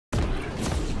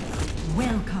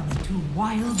Welcome to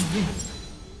Wild Rift.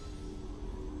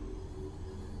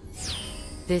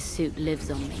 This suit lives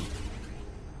on me.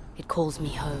 It calls me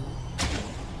home.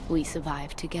 We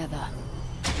survive together.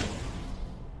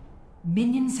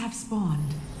 Minions have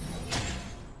spawned.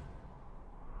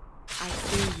 I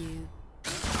see you.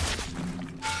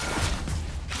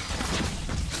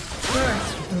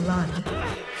 First blood.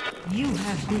 You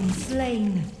have been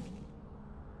slain.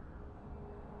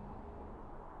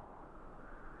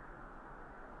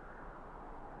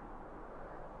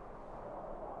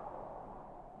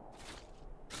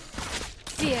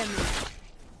 Dear me.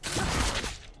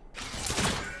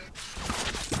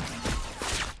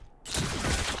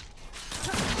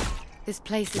 This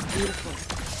place is beautiful.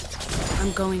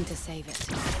 I'm going to save it.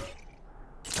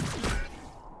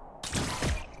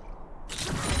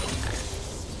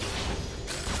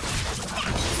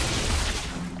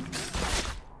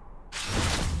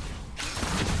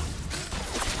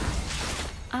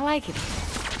 I like it.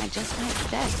 I just might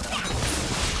stay.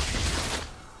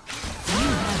 You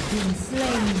have been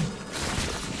slain.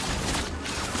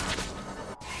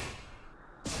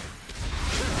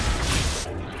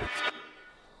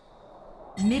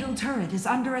 Middle turret is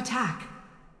under attack.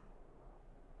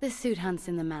 This suit hunts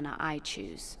in the manner I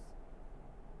choose.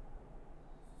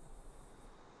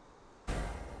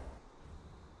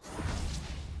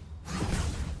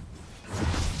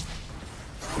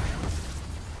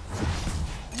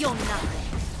 You're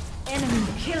nothing. Enemy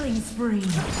killing spree.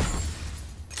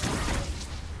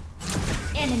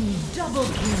 Enemy double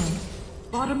kill.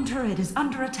 Bottom turret is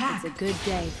under attack. It's a good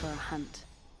day for a hunt.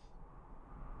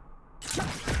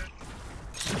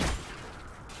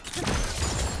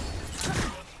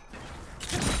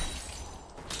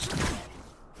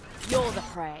 You're the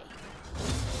prey.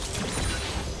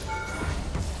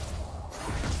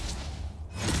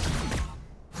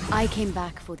 I came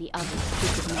back for the others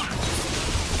who could not.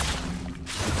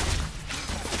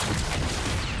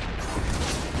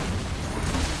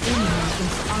 Enemy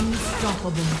is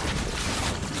unstoppable.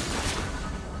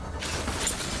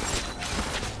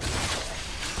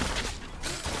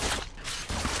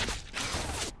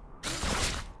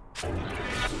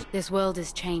 This world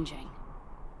is changing.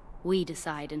 We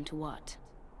decide into what.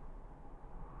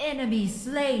 Enemy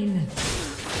slain.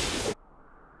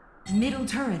 Middle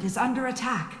turret is under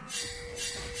attack.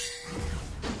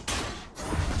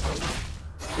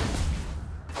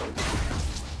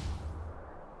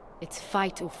 It's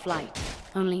fight or flight.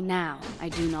 Only now I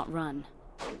do not run.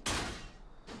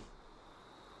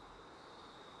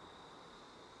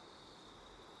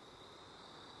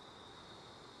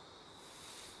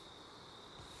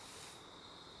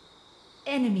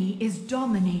 Enemy is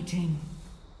dominating.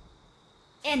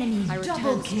 Enemy I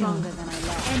double return kill. stronger than I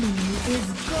left. Enemy is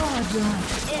godlike.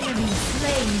 Enemy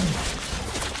slain.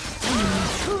 Enemy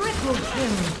triple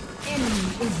kill. Enemy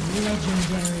is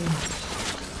legendary.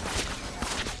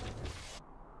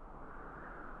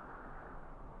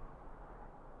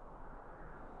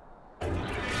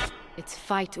 It's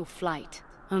fight or flight.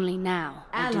 Only now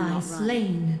I do Ally not run.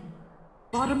 slain.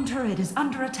 Bottom turret is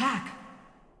under attack.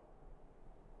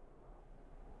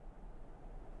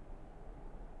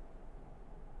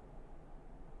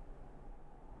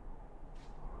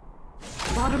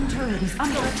 Bottom turret is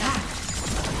under attack.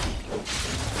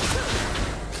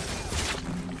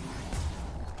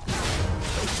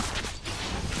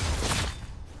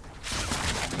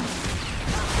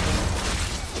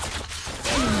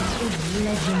 Enemy is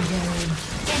legendary.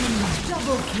 Enemy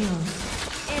double kill.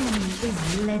 Enemy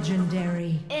is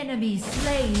legendary. Enemy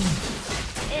slain.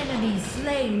 Enemy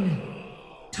slain.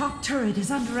 Top turret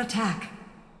is under attack.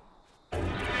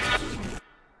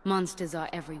 Monsters are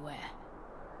everywhere.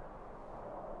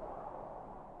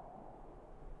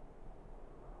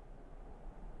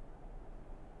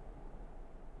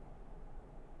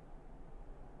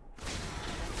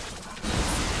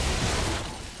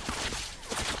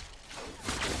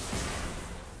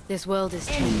 This world is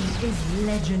changing. Enemy is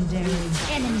legendary.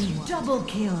 Enemy double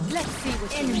kill. Let's see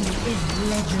what you Enemy mean. is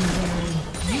legendary.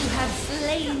 You have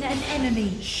slain an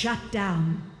enemy. Shut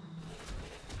down.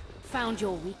 Found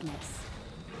your weakness.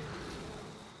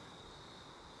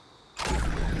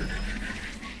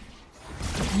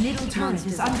 Middle turret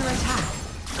is under attack.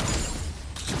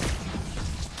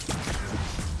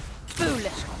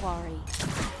 Foolish quarry.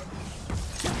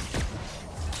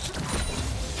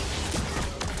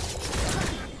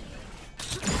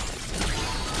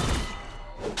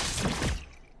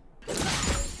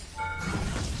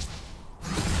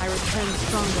 I return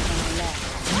stronger than I left.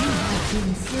 You have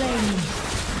been slain.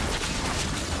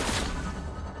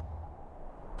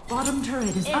 Bottom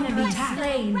turret is under attack.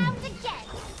 Slain.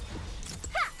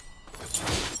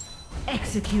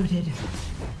 Executed.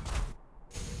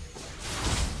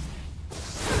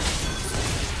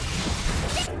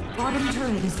 Bottom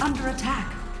turret is under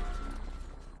attack.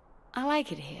 I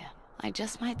like it here. I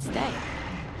just might stay.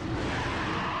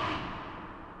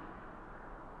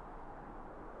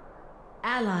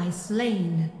 Ally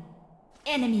slain.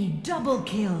 Enemy double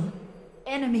kill.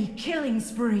 Enemy killing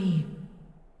spree.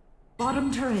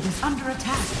 Bottom turret is under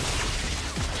attack.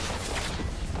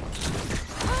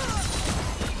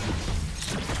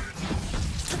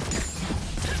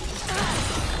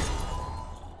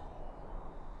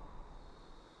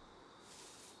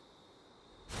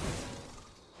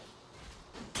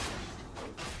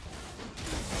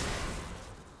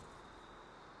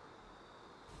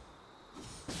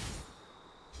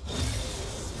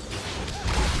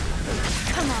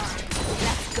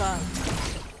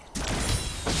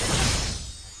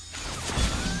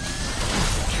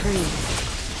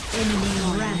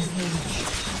 Enemy rampage.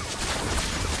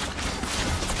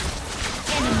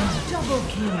 Enemy double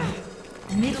kill.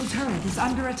 Middle turret is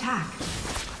under attack.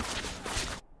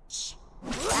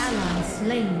 Ally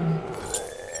slain.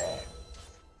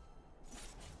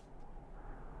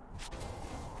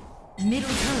 Middle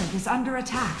turret is under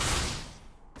attack.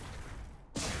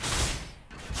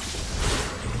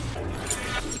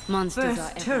 Monsters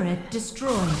First turret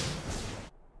destroyed.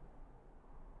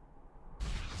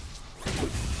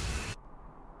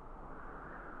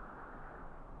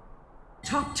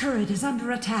 Top turret is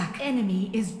under attack. Enemy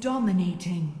is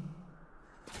dominating.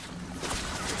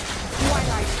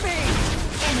 Twilight Fade!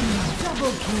 Enemy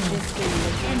double kill.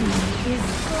 Enemy is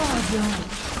godlike.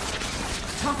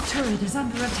 Top turret is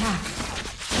under attack.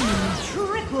 Enemy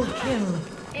triple kill.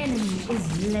 Enemy is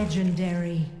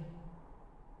legendary.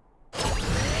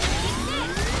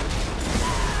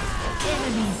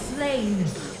 Enemy slain.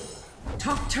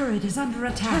 Top turret is under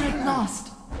attack. Turret lost.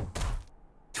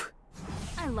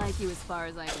 I like you as far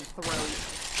as I can throw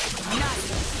you.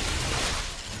 Nice!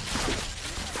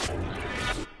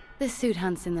 This suit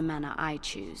hunts in the manner I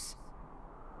choose.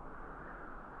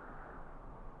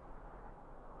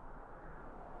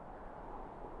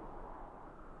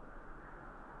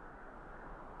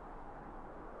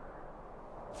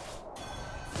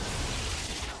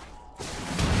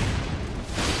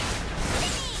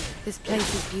 This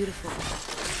place is beautiful.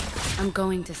 I'm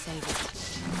going to save it.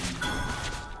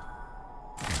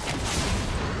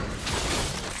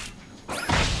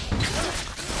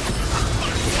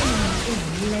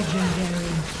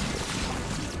 Legendary.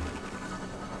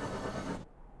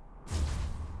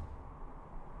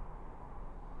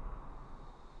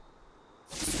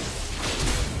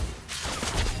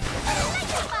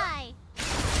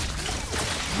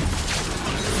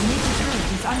 Middle turret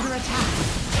is under attack.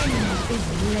 Enemy is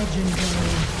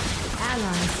legendary.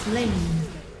 Ally slain.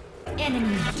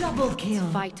 Enemy double kill.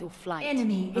 It's fight or flight.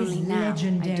 Enemy Only is now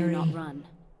legendary. I do not run.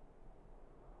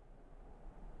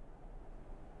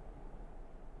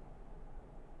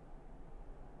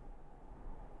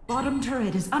 Bottom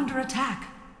turret is under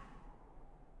attack.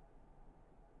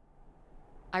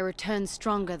 I return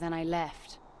stronger than I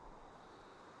left.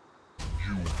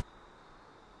 Enemy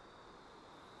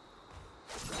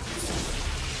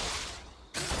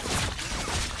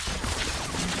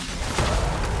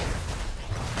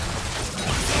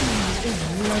is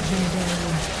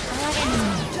legendary.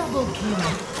 Enemy double kill.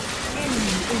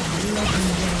 Enemy is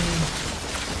legendary.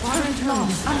 Bottom turret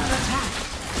is under attack.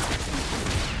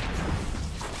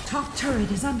 Top turret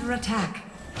is under attack.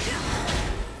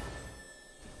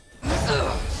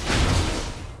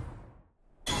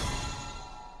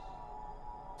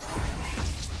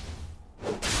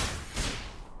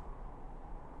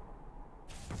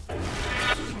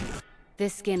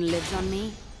 This skin lives on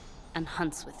me and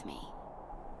hunts with me.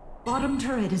 Bottom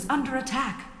turret is under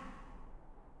attack.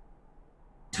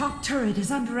 Top turret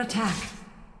is under attack.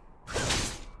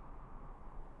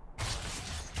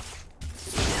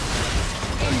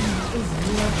 Is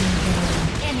legendary.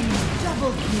 Enemy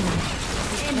double kill.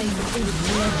 Enemy is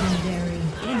legendary.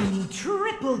 Enemy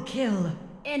triple kill.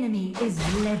 Enemy is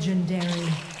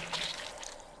legendary.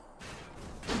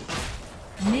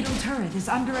 Middle turret is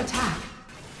under attack.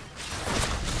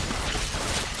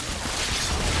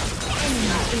 Enemy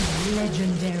is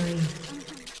legendary.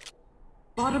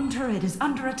 Bottom turret is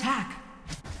under attack.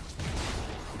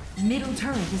 Middle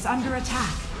turret is under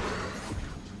attack.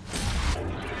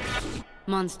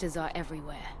 Monsters are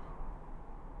everywhere.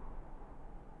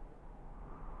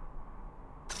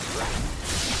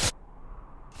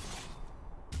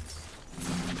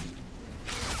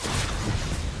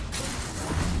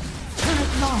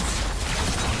 Turret lost.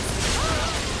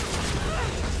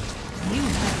 You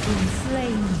have been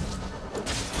slain.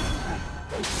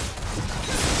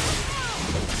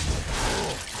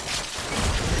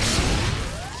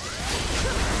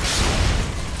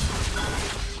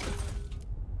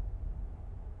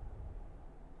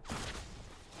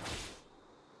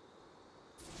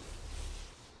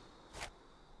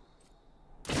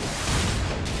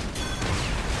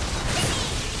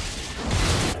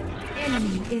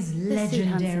 is This suit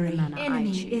hunts in the legendary. manner I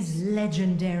Enemy choose. is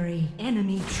legendary.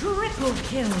 Enemy triple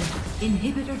kill.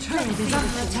 Inhibitor turret is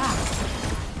under attack.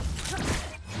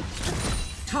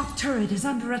 Top turret is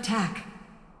under attack.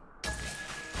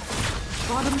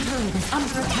 Bottom turret is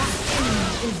under attack. Enemy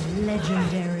is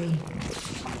legendary.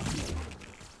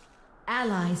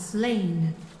 Ally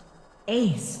slain.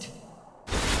 Aced.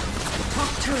 Top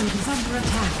turret is under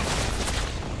attack.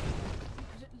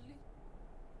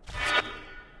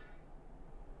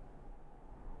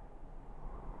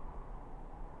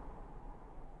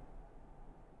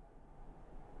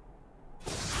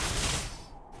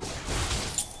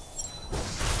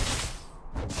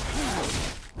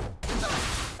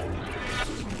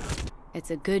 It's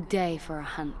a good day for a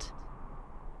hunt.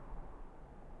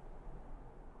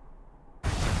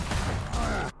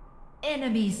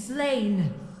 Enemy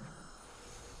slain.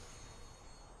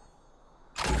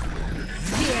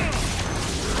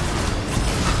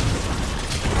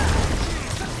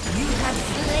 You have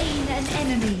slain an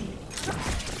enemy.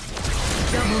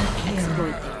 Double kill.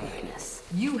 Exploit their weakness.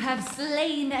 You have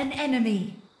slain an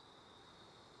enemy.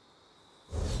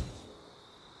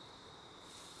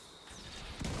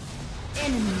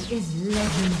 Enemy is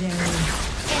legendary.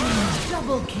 Enemy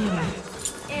double kill.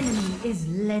 Enemy is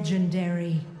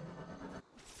legendary.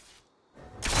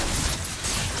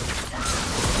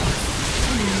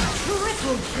 Enemy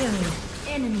triple kill.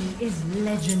 Enemy is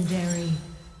legendary.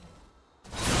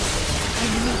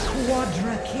 Enemy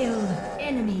quadra kill.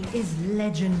 Enemy is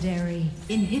legendary.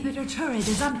 Inhibitor turret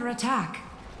is under attack.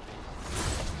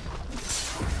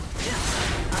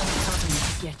 I'm coming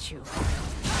to get you.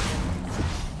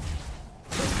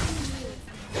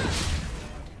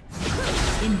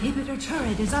 Inhibitor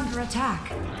turret is under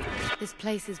attack. This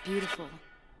place is beautiful.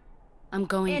 I'm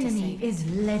going to Enemy save it. is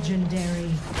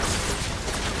legendary.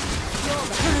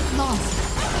 Turret lost.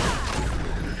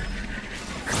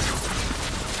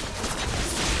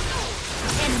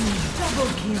 Enemy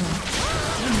double kill.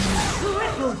 Enemy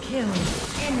triple kill.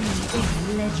 Enemy is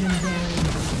legendary.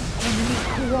 Enemy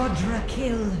quadra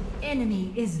kill.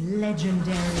 Enemy is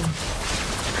legendary.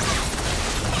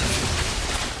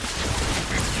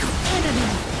 Enemy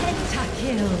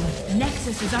pentakill.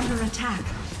 Nexus is under attack.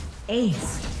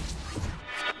 Ace.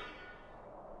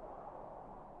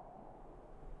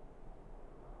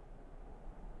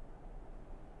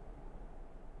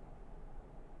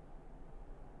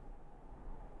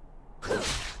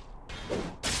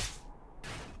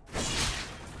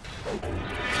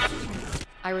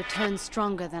 I return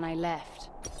stronger than I left.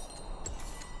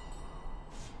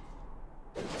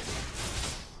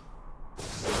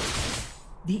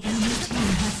 The enemy team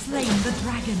has slain the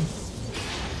dragon.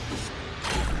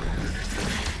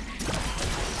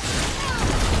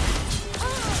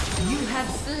 You have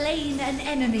slain an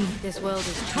enemy. This world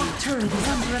is Top turret is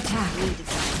under attack.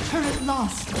 Turret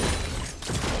lost.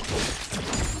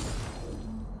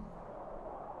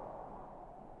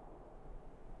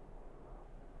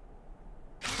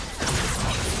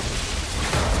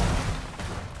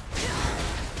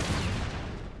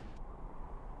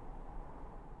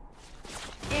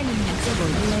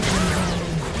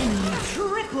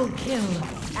 Kill.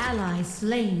 Ally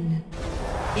slain.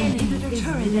 Inhibitor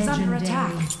turret is under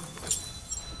attack.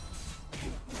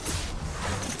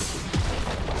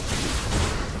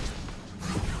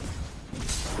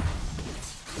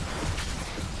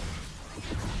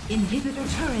 Inhibitor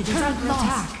turret is under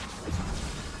attack.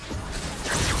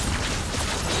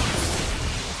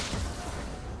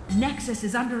 Nexus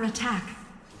is under attack.